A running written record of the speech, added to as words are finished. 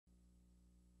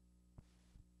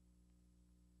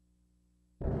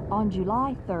On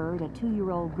July 3rd, a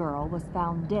 2-year-old girl was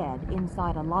found dead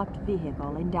inside a locked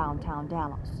vehicle in downtown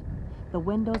Dallas. The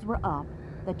windows were up,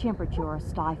 the temperature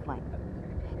stifling.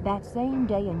 That same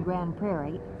day in Grand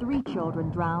Prairie, 3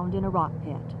 children drowned in a rock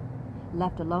pit.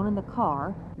 Left alone in the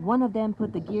car, one of them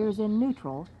put the gears in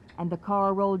neutral, and the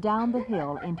car rolled down the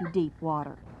hill into deep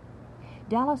water.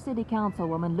 Dallas City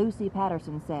Councilwoman Lucy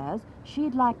Patterson says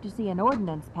she'd like to see an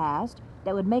ordinance passed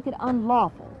that would make it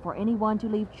unlawful for anyone to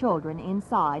leave children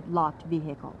inside locked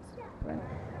vehicles.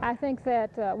 I think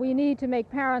that we need to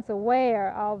make parents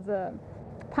aware of the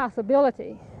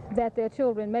possibility that their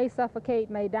children may suffocate,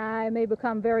 may die, may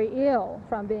become very ill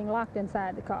from being locked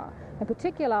inside the car. And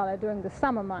particularly during the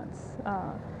summer months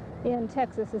in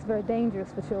Texas, it's very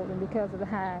dangerous for children because of the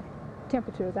high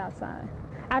temperatures outside.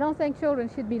 I don't think children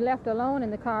should be left alone in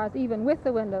the cars, even with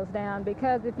the windows down,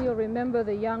 because if you'll remember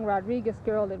the young Rodriguez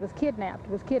girl that was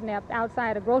kidnapped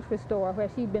outside a grocery store where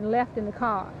she'd been left in the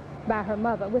car by her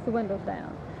mother with the windows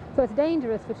down. So it's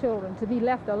dangerous for children to be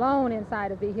left alone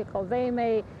inside a vehicle. They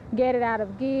may get it out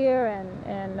of gear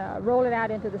and roll it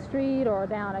out into the street or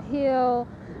down a hill.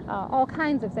 All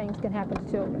kinds of things can happen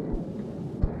to children.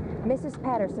 Mrs.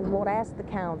 Patterson won't ask the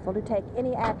council to take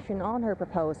any action on her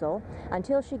proposal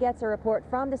until she gets a report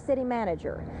from the city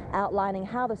manager outlining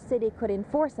how the city could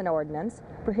enforce an ordinance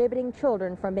prohibiting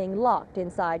children from being locked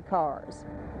inside cars.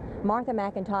 Martha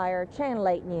McIntyre, Channel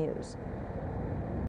 8 News.